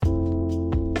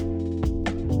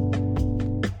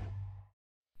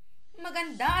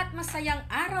maganda at masayang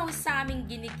araw sa aming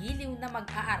ginigiliw na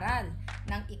mag-aaral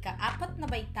ng ika-4 na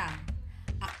baitang.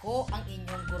 Ako ang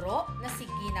inyong guro na si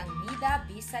Ginang Nida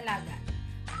B. Salagan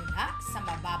mula sa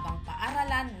Mababang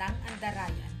Paaralan ng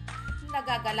Andarayan.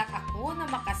 Nagagalak ako na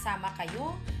makasama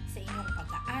kayo sa inyong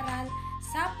pag-aaral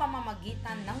sa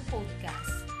pamamagitan ng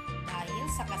podcast dahil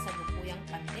sa kasalukuyang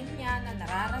pandemya na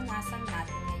nararanasan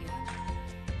natin ngayon.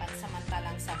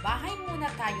 Pansamantalang sa bahay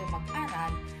muna tayo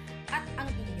mag-aral at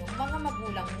ang inyong mga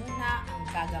magulang muna ang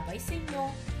gagabay sa inyo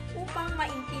upang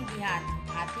maintindihan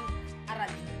ang ating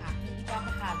araling aking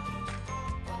ibabahagi.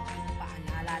 Konting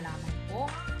paalala lamang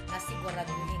po na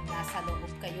siguraduhin nasa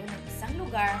loob kayo ng isang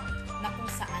lugar na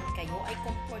kung saan kayo ay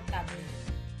komportable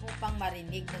upang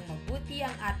marinig ng mabuti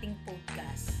ang ating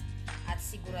podcast. At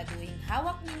siguraduhin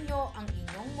hawak ninyo ang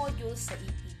inyong module sa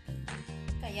EPP.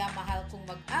 Kaya mahal kong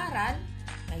mag-aral,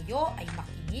 kayo ay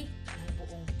makinig ng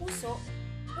buong puso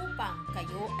upang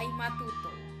kayo ay matuto.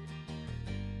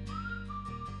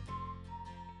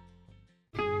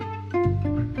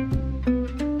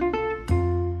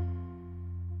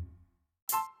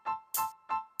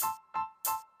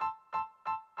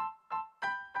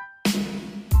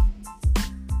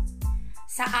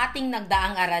 Sa ating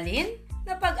nagdaang aralin,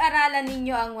 napag-aralan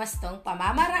ninyo ang wastong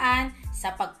pamamaraan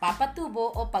sa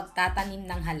pagpapatubo o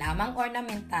pagtatanim ng halamang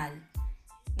ornamental.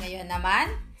 Ngayon naman,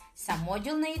 sa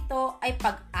module na ito ay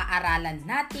pag-aaralan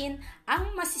natin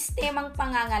ang masistemang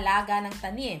pangangalaga ng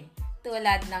tanim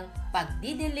tulad ng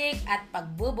pagdidilig at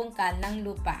pagbubungkal ng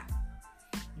lupa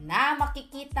na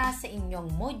makikita sa inyong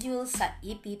module sa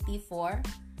EPP4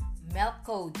 Milk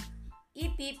Code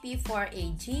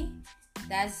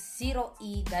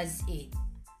EPP4AG-0E-8.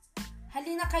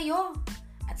 Halina kayo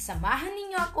at samahan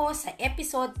ninyo ako sa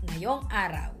episode ngayong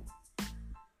araw.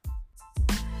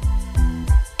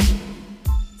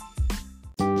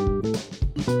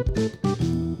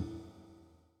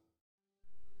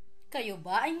 Kayo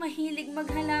ba ay mahilig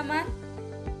maghalaman?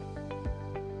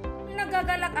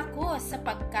 Nagagalak ako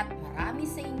sapagkat marami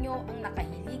sa inyo ang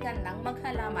nakahiligan ng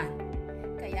maghalaman.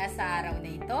 Kaya sa araw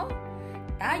na ito,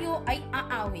 tayo ay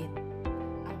aawit.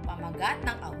 Ang pamagat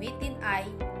ng awitin ay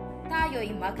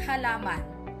tayo'y maghalaman.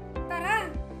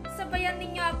 Tara, sabayan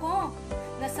ninyo ako.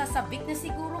 Nasasabik na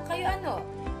siguro kayo ano?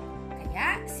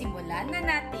 Kaya simulan na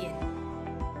natin.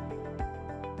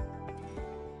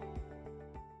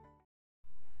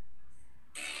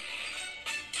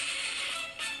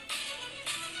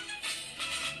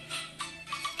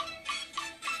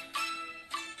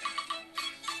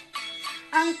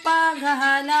 Ang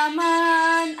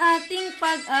paghahalaman, ating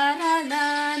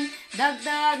pag-aralan,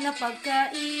 dagdag na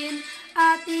pagkain,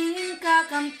 ating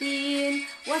kakamtin,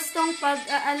 wastong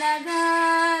pag-aalaga,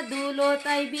 dulot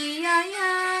ay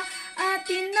biyaya,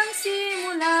 atin nang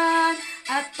simulan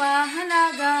at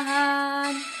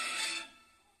pahalagahan.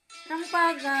 Ang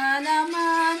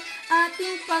paghahalaman,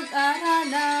 ating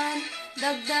pag-aralan,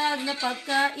 dagdag na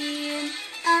pagkain,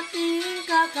 ating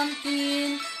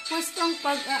kakamtin, wastong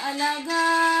pag-aalaga,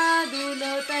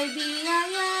 dulot ay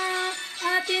biyaya,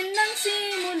 atin nang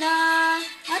simula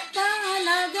at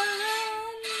pahalagahan.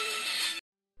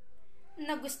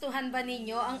 Nagustuhan ba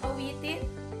ninyo ang awitin?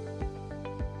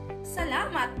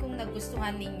 Salamat kung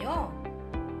nagustuhan ninyo.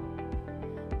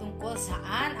 Tungkol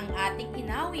saan ang ating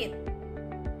inawit?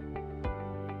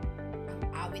 Ang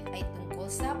awit ay tungkol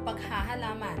sa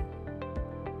paghahalaman.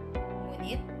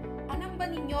 Ngunit, alam ba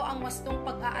ninyo ang wastong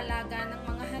pag-aalaga ng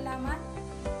mga halaman?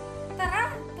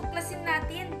 Tara, tuklasin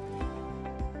natin!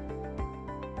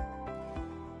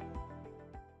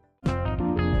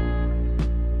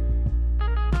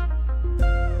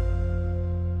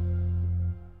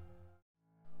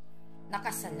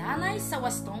 Nakasalalay sa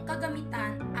wastong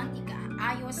kagamitan ang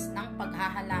ikaayos ng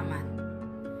paghahalaman.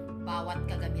 Bawat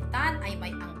kagamitan ay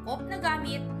may angkop na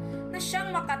gamit na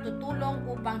siyang makatutulong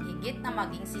upang higit na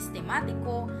maging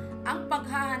sistematiko ang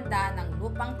paghahanda ng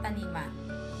lupang taniman.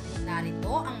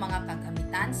 Narito ang mga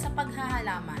kagamitan sa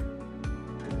paghahalaman.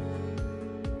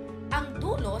 Ang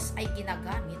dulos ay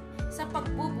ginagamit sa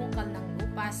pagbubungkal ng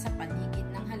lupa sa paligid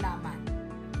ng halaman.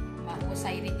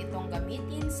 Mahusay rin itong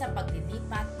gamitin sa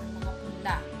paglilipat ng mga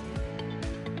punla.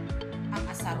 Ang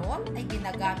asarol ay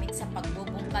ginagamit sa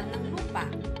pagbubungkal ng lupa.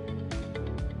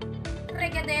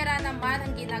 Regadera naman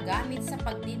ang ginagamit sa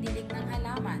pagdidilig ng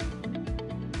halaman.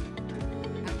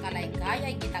 Ang kalaykay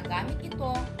ay ginagamit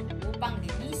ito upang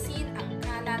linisin ang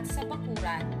kalat sa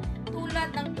bakuran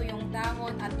tulad ng tuyong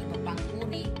dahon at iba pang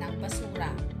uri ng basura.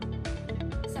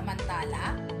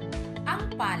 Samantala, ang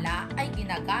pala ay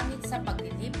ginagamit sa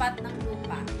paglilipat ng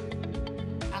lupa.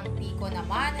 Ang piko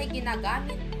naman ay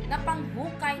ginagamit na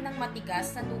panghukay ng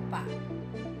matigas na lupa.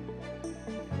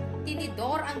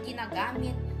 Tinidor ang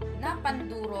ginagamit na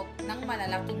pandurog ng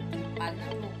malalaking timpal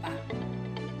ng lupa.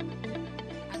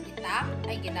 Ang itak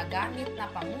ay ginagamit na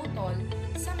pamutol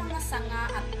sa mga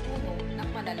sanga at puno ng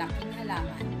malalaking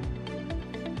halaman.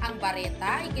 Ang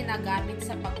bareta ay ginagamit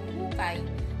sa paghuhukay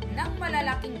ng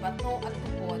malalaking bato at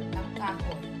tukod ng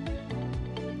kahoy.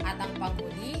 At ang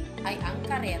panghuli ay ang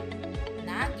karet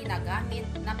na ginagamit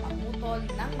na pamutol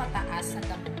ng mataas na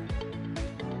damo.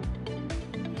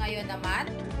 Ngayon naman,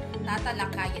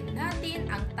 tatalakayin natin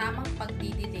ang tamang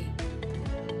pagdidilig.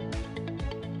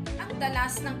 Ang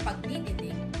dalas ng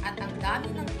pagdidilig at ang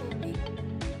dami ng tubig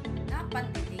na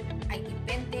pandilig ay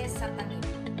depende sa tanim.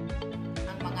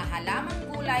 Ang mga halamang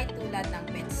gulay tulad ng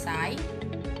petsay,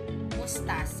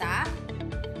 mustasa,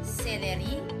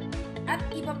 celery, at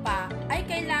iba pa ay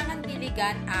kailangan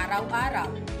diligan araw-araw.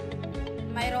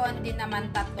 Mayroon din naman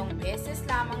 3 beses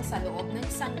lamang sa loob ng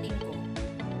isang linggo.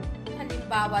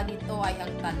 Halimbawa nito ay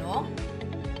ang talong,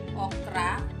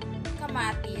 okra,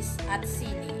 kamatis at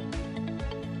sili.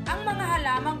 Ang mga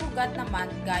halamang ugat naman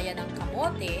gaya ng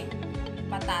kamote,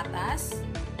 patatas,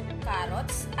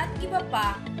 carrots at iba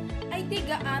pa ay di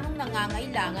gaanong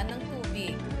nangangailangan ng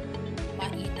tubig.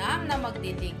 Mainam na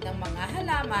magdilig ng mga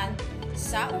halaman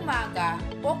sa umaga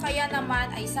o kaya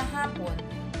naman ay sa hapon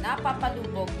na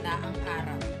papalubog na ang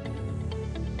araw.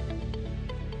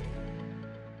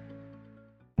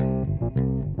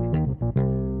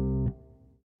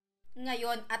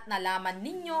 Ngayon at nalaman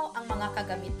ninyo ang mga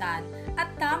kagamitan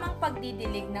at tamang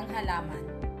pagdidilig ng halaman.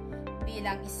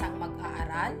 Bilang isang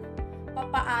mag-aaral,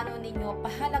 papaano ninyo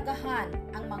pahalagahan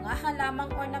ang mga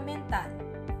halamang ornamental?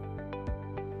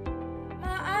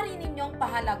 Maaari ninyong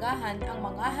pahalagahan ang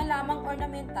mga halamang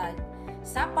ornamental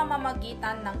sa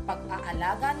pamamagitan ng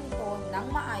pag-aalaga nito ng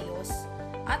maayos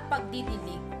at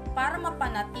pagdidilig para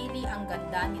mapanatili ang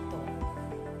ganda nito.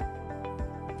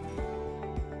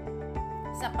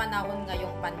 Sa panahon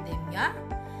ngayong pandemya,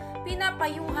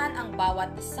 pinapayuhan ang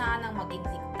bawat isa ng maging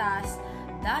ligtas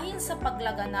dahil sa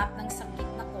paglaganap ng sakit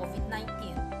na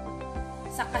COVID-19.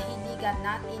 Sa kahiligan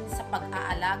natin sa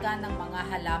pag-aalaga ng mga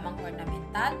halamang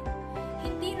ornamental,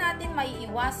 hindi natin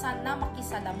maiiwasan na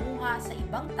makisalamuha sa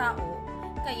ibang tao,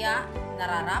 kaya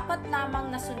nararapat lamang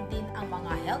na sundin ang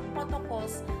mga health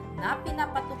protocols na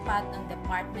pinapatupad ng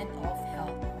Department of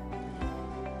Health.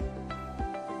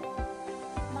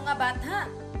 Mga bata,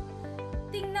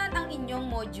 tingnan ang inyong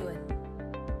module.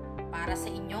 Para sa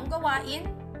inyong gawain,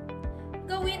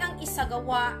 gawin ang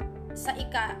isagawa sa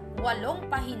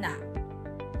ika-8 pahina.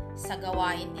 Sa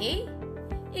gawain A,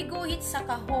 iguhit sa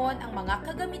kahon ang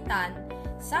mga kagamitan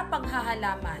sa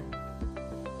paghahalaman.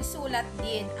 Isulat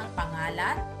din ang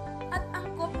pangalan at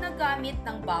angkop na gamit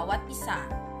ng bawat isa.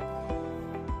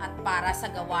 At para sa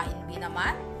gawain B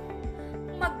naman,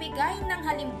 magbigay ng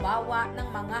halimbawa ng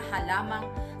mga halamang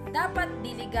dapat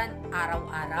diligan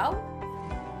araw-araw,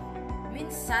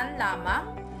 minsan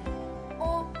lamang,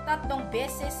 o 3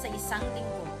 beses sa isang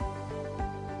linggo.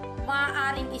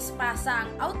 Maaaring ispasa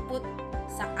ang output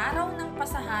sa araw ng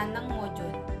pasahan ng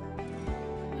module.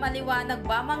 Maliwanag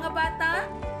ba mga bata?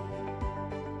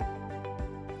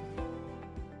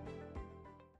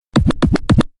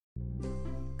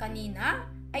 Kanina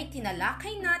ay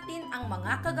tinalakay natin ang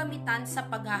mga kagamitan sa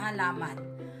paghahalaman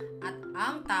at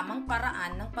ang tamang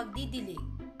paraan ng pagdidilig.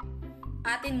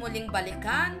 Atin muling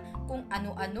balikan kung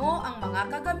ano-ano ang mga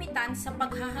kagamitan sa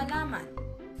paghahalaman.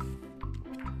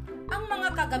 Ang mga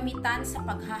kagamitan sa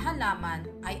paghahalaman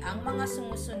ay ang mga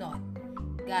sumusunod,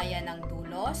 gaya ng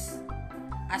dulos,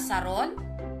 asarol,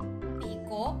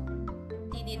 piko,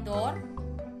 tinidor,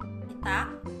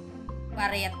 itak,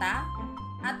 bareta,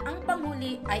 at ang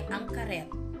panghuli ay ang karet.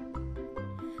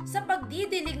 Sa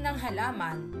pagdidilig ng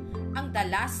halaman, ang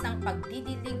dalas ng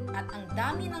pagdidilig at ang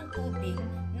dami ng tubig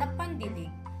na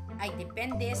pandilig ay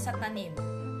depende sa tanim.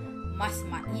 Mas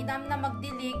mainam na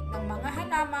magdilig ng mga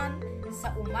halaman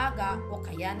sa umaga o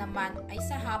kaya naman ay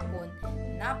sa hapon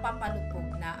na papalubog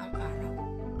na ang araw.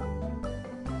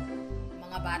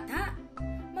 Mga bata,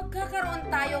 magkakaroon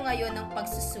tayo ngayon ng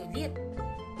pagsusulit.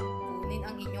 Kunin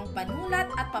ang inyong panulat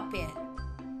at papel.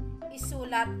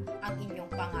 Isulat ang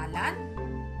inyong pangalan,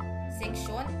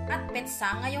 seksyon at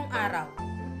petsa ngayong araw.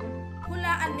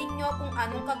 Hulaan ninyo kung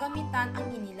anong kagamitan ang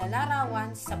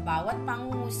inilalarawan sa bawat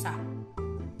pangungusap.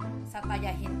 Sa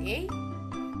tayahin A,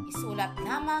 isulat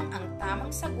lamang ang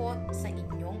tamang sagot sa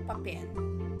inyong papel.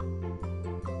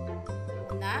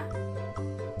 Una,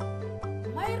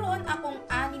 mayroon akong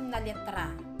 6 na letra.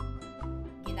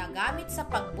 Ginagamit sa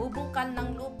pagbubungkal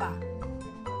ng lupa.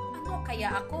 Ano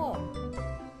kaya ako?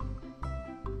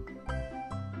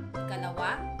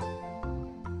 Ikalawa,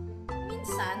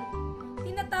 minsan,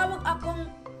 tinatawag akong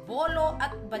bolo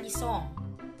at balisong.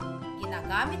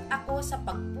 Ginagamit ako sa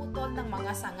pagputol ng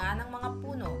mga sanga ng mga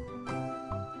puno.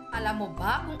 Alam mo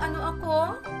ba kung ano ako?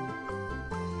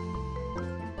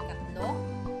 Ikatlo,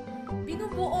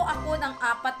 binubuo ako ng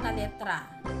 4 na letra.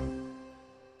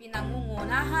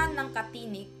 Pinangungunahan ng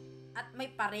katinik at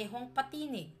may parehong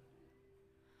patinig.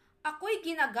 Ako'y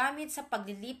ginagamit sa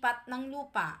paglilipat ng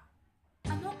lupa.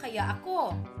 Ano kaya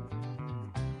ako?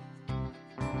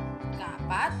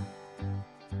 Ika-4,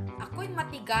 ako'y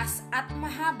matigas at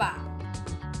mahaba.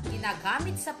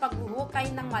 Ginagamit sa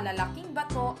paghuhukay ng malalaking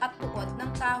bato at tuod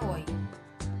ng kahoy.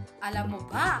 Alam mo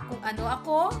ba kung ano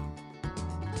ako?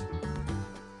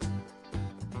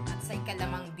 At sa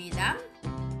ikalimang bilang,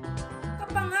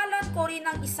 kapangalan ko rin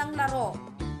ang isang laro.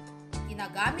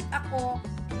 Ginagamit ako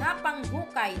na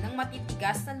panghukay ng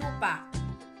matitigas na lupa.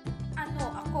 Ano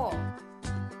ako?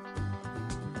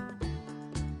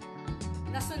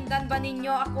 Nasundan ba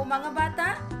ninyo ako, mga bata?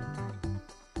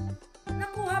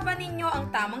 Nakuha ba ninyo ang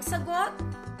tamang sagot?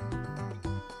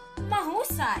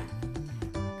 Mahusay!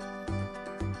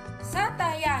 Sa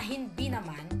tayahin B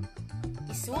naman,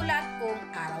 isulat kung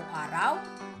araw-araw,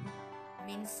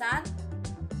 minsan,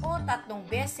 o 3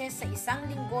 beses sa isang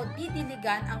linggo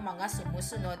didiligan ang mga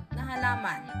sumusunod na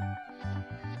halaman.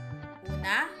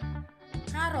 Una,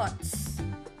 carrots.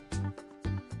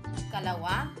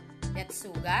 Ikalawa,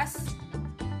 letsugas.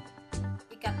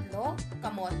 Ikatlo,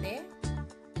 kamote.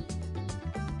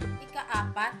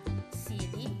 Ika-4,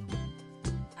 sili.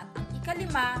 At ang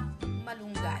ika-5,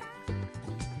 malunggay.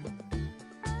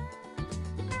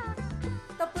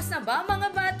 Tapos na ba, mga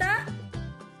bata?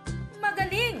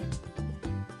 Magaling!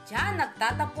 Diyan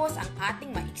nagtatapos ang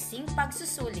ating maiksing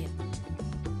pagsusulit.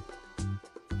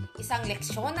 Isang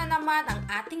leksyon na naman ang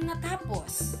ating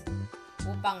natapos.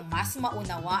 Upang mas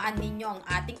maunawaan ninyo ang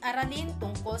ating aralin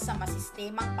tungkol sa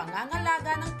masistemang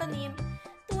pangangalaga ng tanim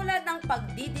tulad ng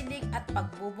pagdidilig at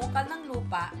pagbubungkal ng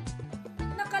lupa,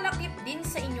 nakalakip din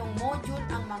sa inyong module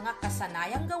ang mga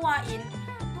kasanayang gawain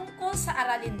tungkol sa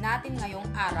aralin natin ngayong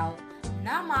araw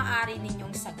na maaari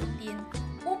ninyong sagutin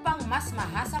upang mas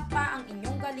mahasa pa ang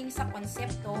inyong galing sa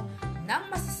konsepto ng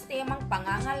masistemang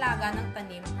pangangalaga ng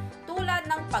tanim tulad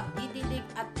ng pagdidilig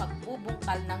at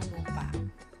pagbubungkal ng lupa.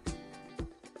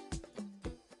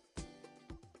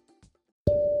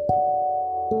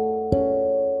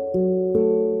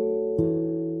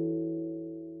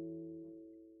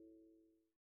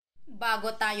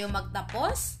 Bago tayo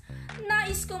magtapos,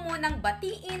 nais ko munang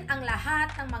batiin ang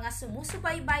lahat ng mga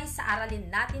sumusubaybay sa aralin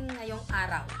natin ngayong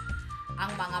araw.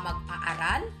 Ang mga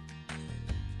mag-aaral,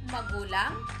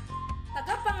 magulang,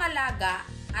 tagapangalaga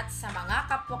at sa mga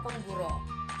kapwa kong guro.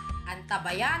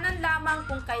 Antabayanan lamang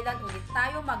kung kailan ulit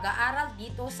tayo mag-aaral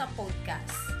dito sa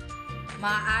podcast.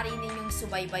 Maaari ninyong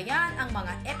subaybayan ang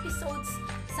mga episodes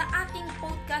sa ating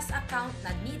podcast account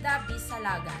na Nida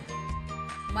Bisalagan.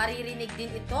 Maririnig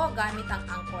din ito gamit ang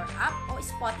Anchor app o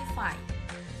Spotify.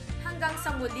 Hanggang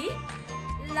sa muli,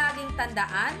 laging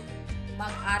tandaan,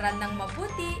 mag-aral ng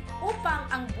mabuti upang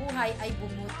ang buhay ay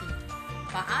bumuti.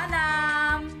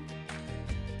 Paalam!